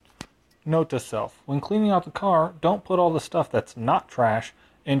Note to self, when cleaning out the car, don't put all the stuff that's not trash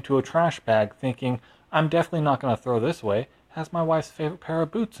into a trash bag thinking, I'm definitely not going to throw this away, has my wife's favorite pair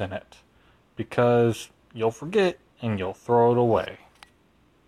of boots in it. Because you'll forget and you'll throw it away.